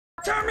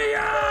Turn me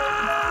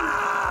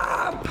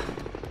up!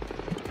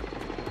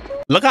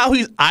 Look how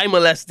he's eye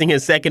molesting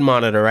his second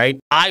monitor, right?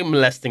 Eye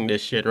molesting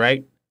this shit,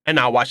 right? And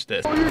now watch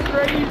this.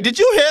 Did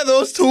you hear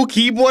those 2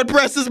 keyboard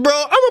presses, bro?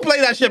 I'm gonna play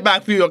that shit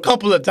back for you a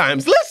couple of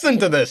times. Listen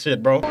to this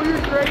shit, bro.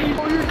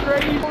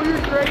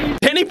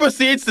 Then he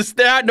proceeds to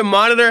stare at the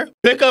monitor,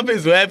 pick up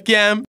his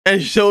webcam,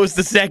 and shows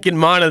the second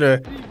monitor.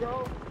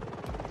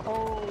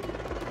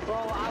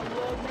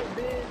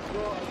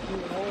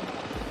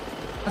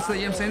 That's the,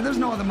 you know what I'm saying? There's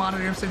no other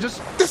monitor. I'm saying just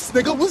This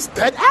nigga was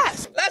dead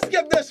ass. Let's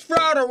give this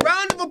fraud a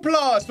round of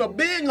applause for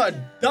being a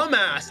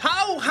dumbass.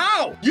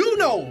 How? You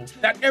know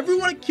that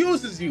everyone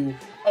accuses you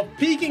of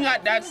peeking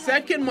at that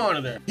second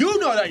monitor. You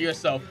know that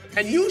yourself.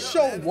 And you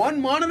show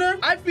one monitor?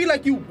 I feel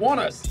like you want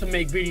us to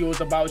make videos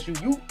about you.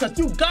 Cause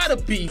you gotta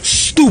be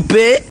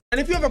stupid.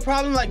 And if you have a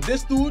problem like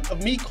this dude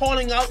of me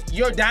calling out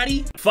your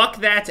daddy, fuck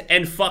that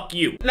and fuck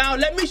you. now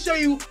let me show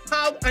you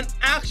how an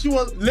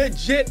actual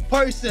legit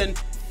person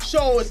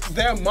shows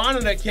their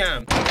monitor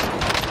cam.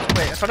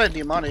 Wait, I thought I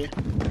demonted.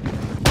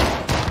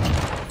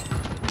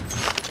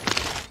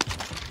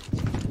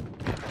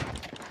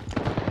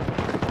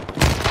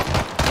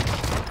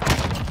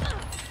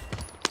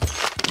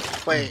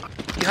 Wait,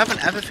 you have an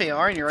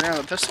FFAR and you're running out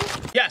of a pistol?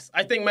 Yes,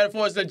 I think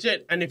Metaphor is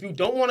legit. And if you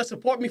don't want to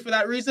support me for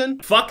that reason,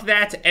 Fuck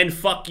that and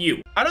fuck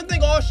you. I don't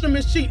think all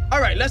streamers cheat. All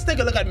right, let's take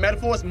a look at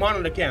Metaphor's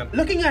monitor cam.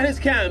 Looking at his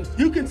cams,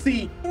 you can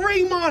see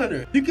 3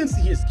 monitors. You can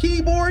see his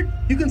keyboard.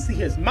 You can see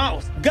his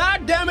mouse.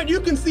 God damn it, you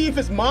can see if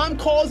his mom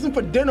calls him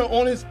for dinner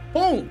on his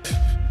phone.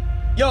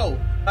 Yo,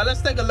 now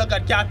let's take a look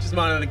at Kxpture's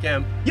monitor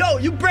cam. Yo,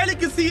 you barely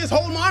can see his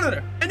whole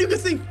monitor. And you can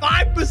see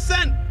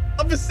 5%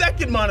 of his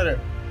second monitor.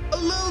 A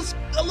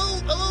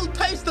little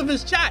taste of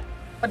his chat.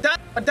 But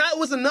that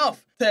was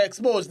enough to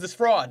expose this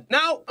fraud.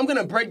 Now, I'm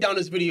gonna break down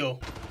this video.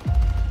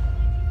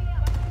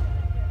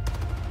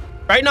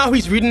 Right now,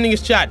 he's reading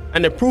his chat,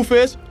 and the proof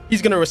is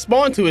he's gonna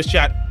respond to his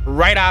chat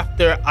right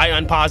after I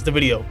unpause the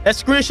video.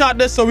 Let's screenshot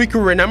this so we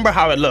can remember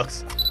how it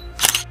looks.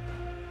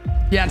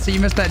 yeah. And so you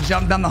missed that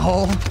jump down the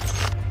hole.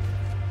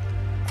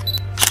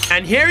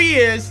 And here he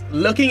is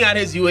looking at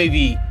his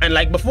UAV. And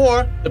like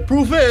before, the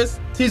proof is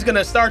he's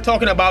gonna start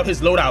talking about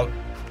his loadout.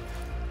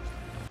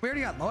 We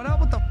already got loadout.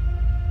 What the?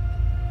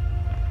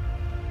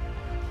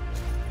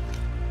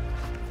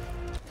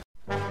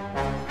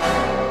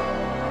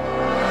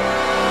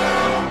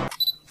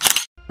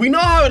 We know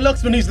how it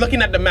looks when he's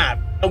looking at the map,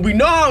 and we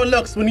know how it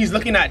looks when he's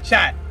looking at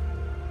chat.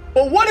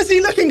 But what is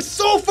he looking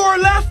so far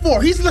left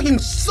for? He's looking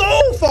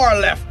so far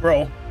left,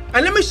 bro.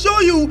 And let me show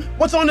you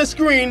what's on the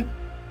screen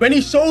when he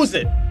shows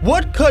it.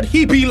 What could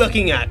he be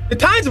looking at? The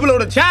time's below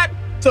the chat,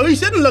 so he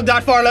shouldn't look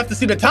that far left to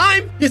see the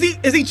time. Is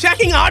he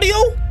checking audio?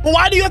 Well,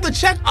 why do you have to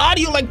check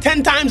audio like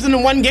 10 times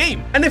in one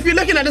game? And if you're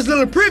looking at this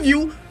little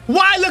preview,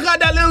 why look at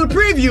that little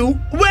preview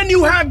when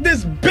you have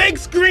this big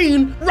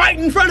screen right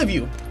in front of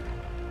you?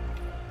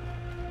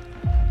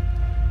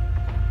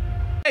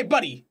 Hey,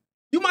 buddy,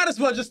 you might as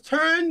well just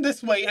turn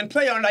this way and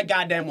play on that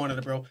goddamn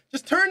monitor, bro.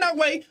 Just turn that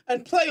way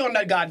and play on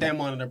that goddamn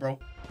monitor, bro.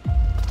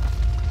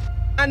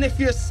 And if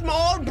your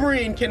small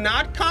brain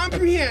cannot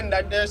comprehend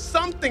that there's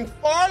something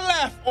far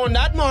left on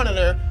that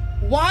monitor,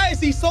 why is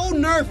he so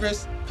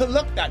nervous to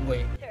look that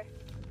way?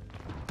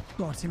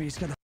 Oh, Timmy, you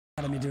scared the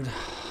out of me, dude.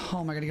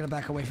 Oh my god, you gotta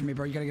back away from me,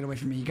 bro. You gotta get away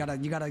from me. You gotta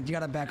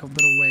back a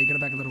little way. You gotta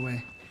back a little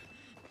way.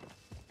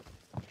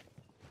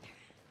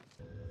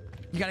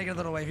 You gotta get a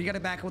little way. You gotta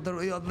back a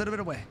little bit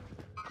away.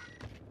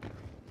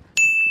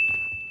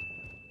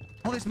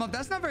 Holy smoke,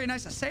 that's not very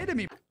nice to say to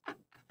me.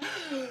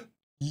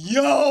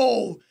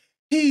 Yo,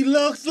 he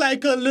looks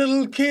like a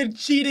little kid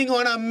cheating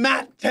on a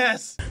math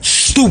test.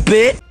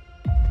 Stupid.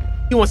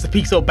 He wants to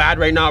peek so bad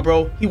right now,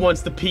 bro. He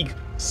wants to peek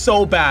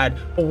so bad.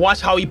 But watch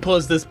how he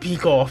pulls this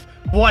peek off.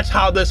 Watch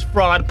how this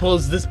fraud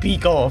pulls this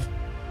peek off.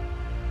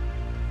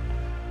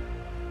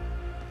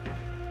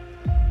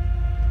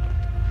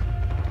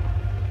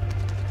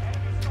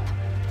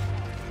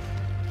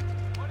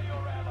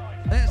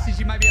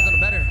 CG might be a little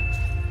better.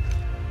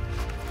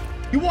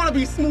 You want to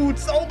be smooth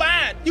so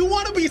bad. You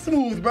want to be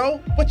smooth,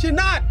 bro. But you're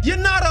not. You're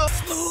not a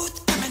smooth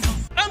criminal.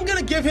 I'm going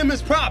to give him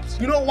his props.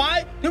 You know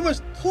why? There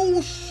was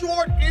 2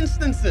 short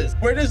instances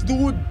where this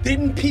dude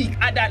didn't peek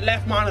at that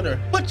left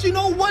monitor. But you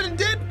know what it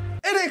did?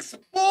 It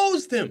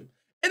exposed him.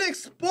 It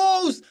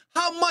exposed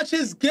how much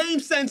his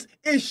game sense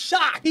is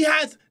shot. He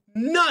has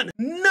none.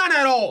 None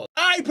at all.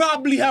 I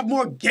probably have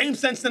more game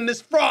sense than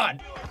this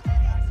fraud.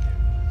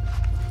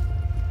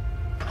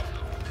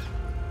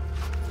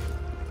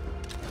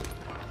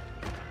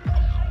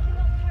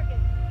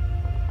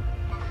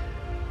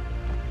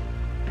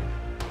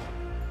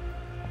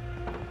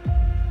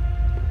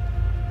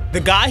 The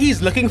guy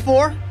he's looking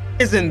for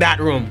is in that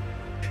room.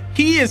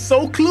 He is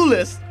so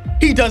clueless,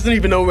 he doesn't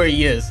even know where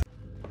he is.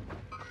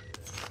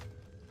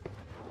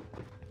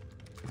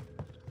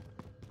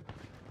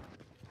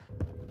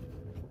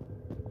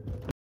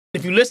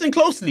 If you listen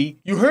closely,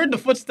 you heard the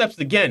footsteps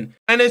again,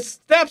 and it's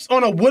steps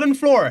on a wooden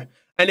floor.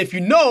 And if you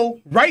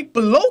know, right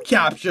below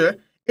Kxpture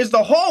is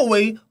the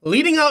hallway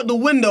leading out the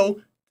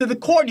window to the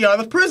courtyard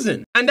of the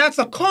prison. And that's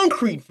a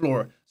concrete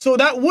floor. So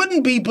that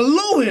wouldn't be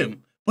below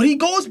him. But he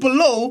goes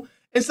below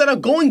instead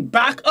of going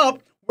back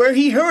up where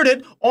he heard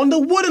it on the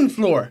wooden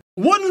floor.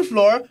 Wooden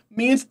floor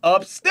means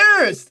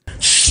upstairs.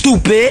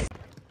 Stupid.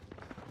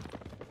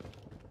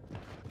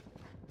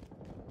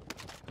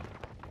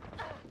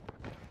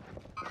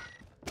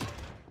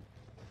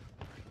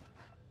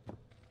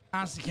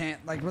 Honestly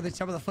can't. Like, really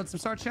tell where the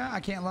footsteps are, chat? I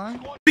can't lie.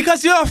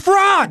 Because you're a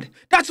fraud.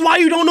 That's why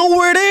you don't know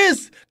where it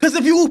is. Because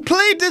if you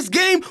played this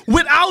game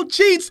without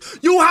cheats,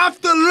 you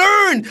have to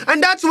learn.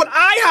 And that's what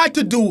I had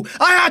to do.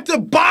 I had to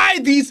buy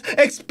these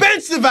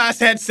expensive ass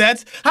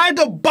headsets. I had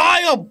to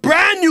buy a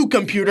brand new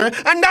computer.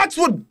 And that's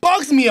what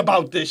bugs me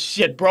about this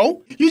shit,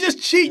 bro. You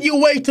just cheat your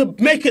way to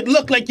make it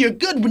look like you're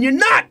good when you're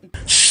not.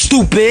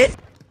 Stupid.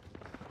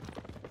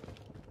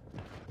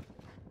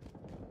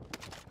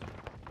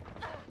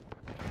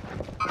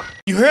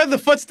 You hear the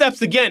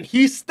footsteps again.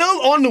 He's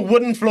still on the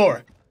wooden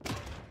floor.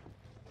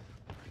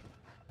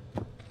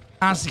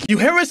 Honestly, You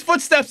hear his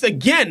footsteps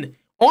again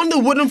on the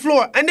wooden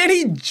floor, and then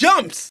he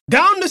jumps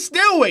down the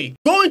stairway,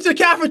 going to the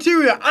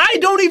cafeteria. I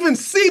don't even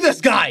see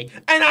this guy,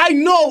 and I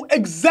know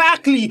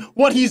exactly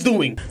what he's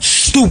doing.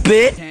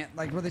 Stupid. can't.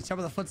 Like, really tell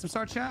where the footsteps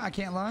are, chat? I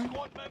can't lie.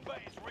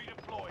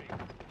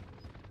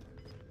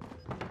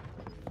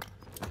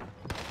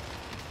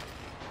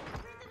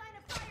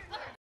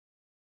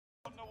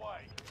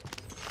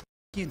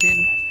 You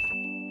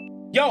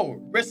didn't.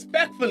 Yo,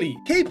 respectfully,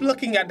 keep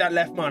looking at that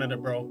left monitor,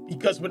 bro.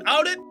 Because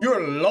without it,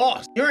 you're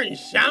lost. You're in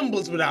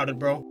shambles without it,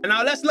 bro. And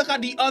now let's look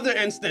at the other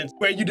instance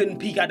where you didn't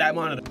peek at that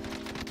monitor.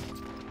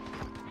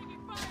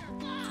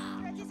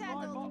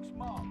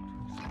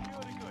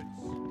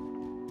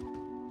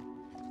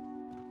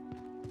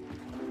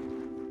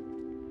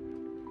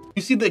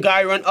 You see the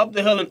guy run up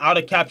the hill and out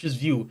of Kxpture's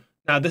view.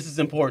 Now this is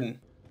important.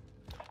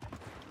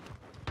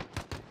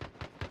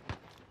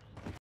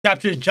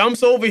 Kxpture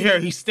jumps over here,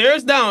 he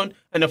stares down,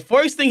 and the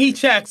first thing he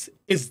checks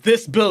is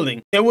this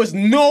building. There was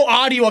no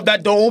audio of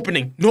that door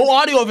opening, no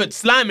audio of it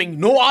slamming,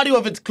 no audio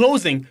of it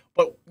closing,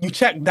 but you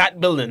check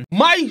that building.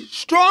 My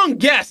strong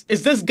guess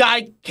is this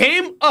guy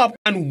came up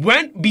and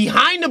went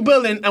behind the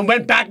building and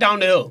went back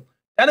down the hill.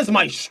 That is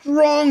my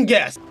strong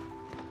guess. I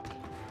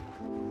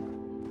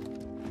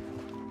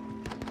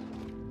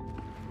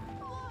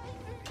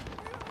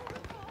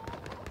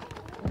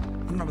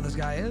don't know where this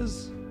guy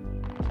is.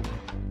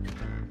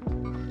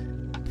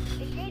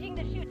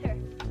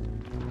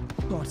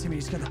 Oh, Timmy,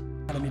 you scared the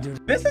out of me,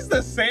 dude. This is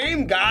the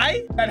same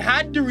guy that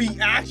had the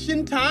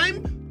reaction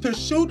time to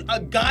shoot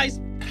a guy's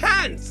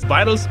pants.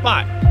 Vital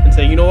spot and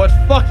say, you know what,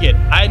 fuck it.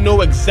 I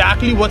know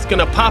exactly what's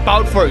gonna pop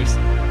out first.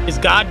 His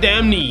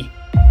goddamn knee.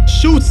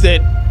 Shoots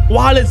it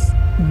while it's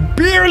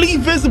barely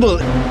visible.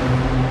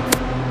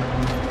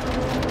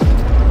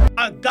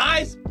 A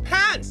guy's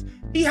pants.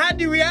 He had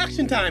the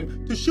reaction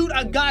time to shoot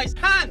a guy's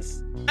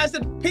pants as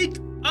it peeked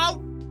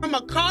out from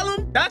a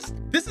column.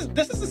 This is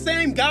the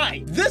same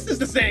guy. This is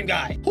the same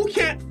guy who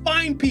can't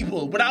find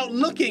people without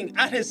looking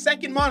at his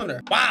second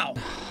monitor. Wow.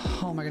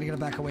 Oh my god, you gotta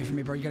back away from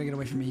me, bro. You gotta get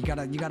away from me. You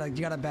gotta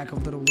back a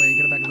little way.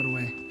 You gotta back a little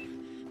way.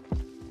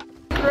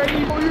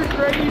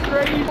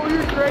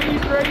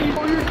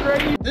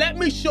 Let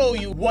me show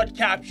you what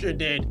Kxpture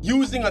did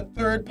using a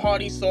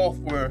third-party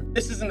software.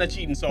 This isn't a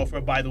cheating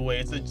software, by the way.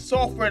 It's a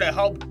software that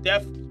helps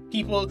deaf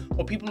people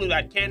or people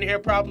that can't hear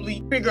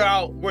properly figure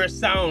out where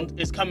sound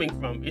is coming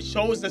from. It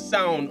shows the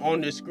sound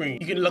on the screen.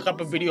 You can look up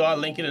a video. I'll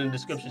link it in the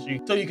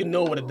description so you can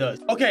know what it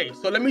does. Okay,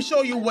 so let me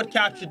show you what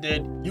Kxpture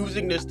did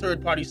using this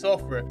third-party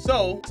software.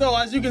 So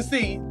as you can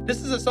see,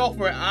 this is a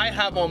software I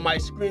have on my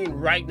screen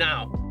right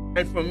now.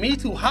 And for me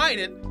to hide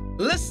it,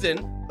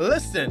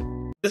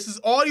 listen. This is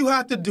all you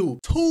have to do.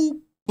 2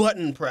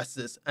 button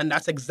presses. And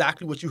that's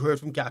exactly what you heard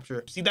from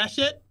Kxpture. See that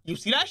shit? You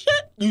see that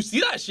shit? You see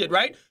that shit,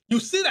 right? You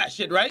see that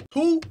shit, right?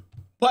 2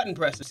 button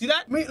presses. See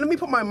that? Let me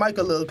put my mic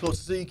a little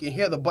closer so you can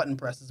hear the button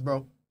presses,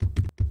 bro.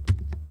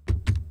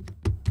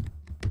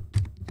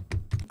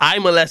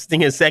 I'm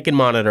molesting his second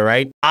monitor,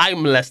 right?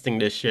 I'm molesting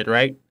this shit,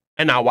 right?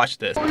 And now watch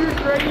this.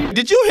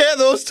 Did you hear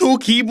those 2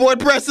 keyboard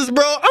presses,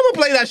 bro? I'm gonna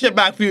play that shit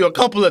back for you a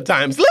couple of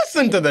times.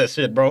 Listen to this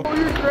shit, bro.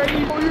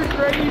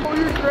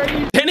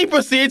 Then he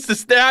proceeds to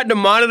stare at the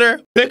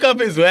monitor, pick up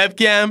his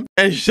webcam,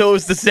 and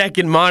shows the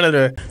second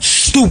monitor.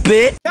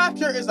 Stupid.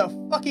 Kxpture is a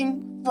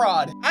fucking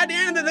fraud. At the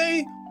end of the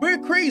day, we're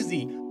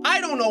crazy.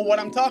 I don't know what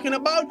I'm talking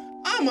about.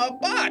 I'm a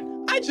bot.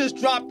 I just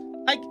dropped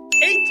like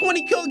 8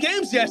 20 kill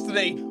games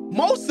yesterday.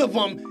 Most of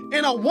them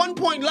in a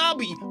 1-point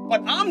lobby,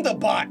 but I'm the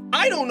bot.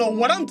 I don't know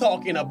what I'm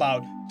talking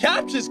about.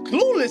 Kxpture's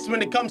clueless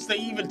when it comes to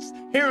even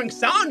hearing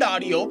sound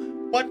audio,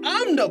 but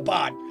I'm the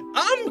bot.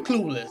 I'm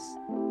clueless.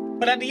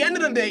 But at the end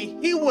of the day,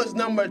 he was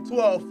number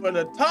 12 for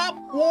the top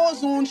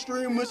Warzone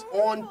streamers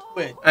on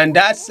Twitch. And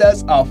that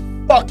says a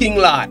fucking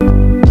lot.